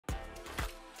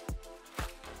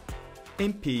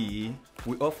In PE,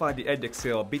 we offer the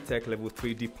Edexcel BTEC Level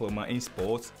 3 Diploma in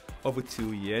Sports over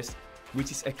 2 years, which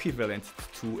is equivalent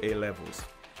to 2 A-levels.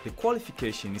 The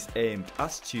qualification is aimed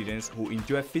at students who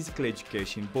enjoy physical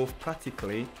education both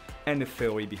practically and the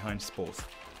theory behind sports.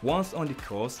 Once on the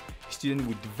course, students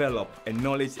will develop a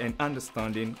knowledge and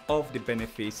understanding of the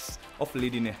benefits of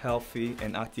leading a healthy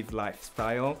and active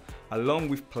lifestyle, along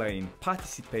with playing,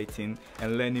 participating,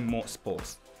 and learning more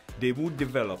sports. They will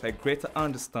develop a greater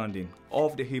understanding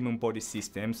of the human body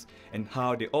systems and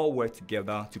how they all work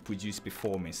together to produce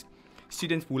performance.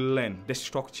 Students will learn the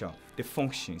structure, the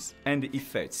functions, and the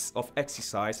effects of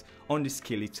exercise on the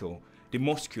skeletal, the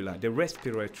muscular, the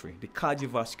respiratory, the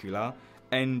cardiovascular,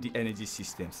 and the energy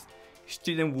systems.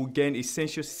 Students will gain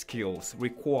essential skills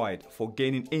required for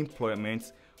gaining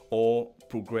employment or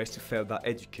progress to further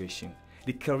education.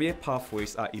 The career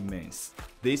pathways are immense.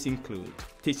 These include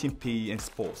teaching PE and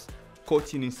sports,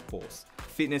 coaching in sports,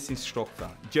 fitness instructor,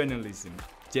 journalism,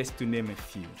 just to name a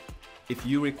few. If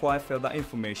you require further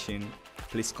information,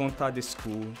 please contact the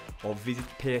school or visit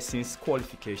Pearson's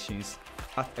Qualifications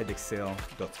at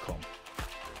edexcel.com.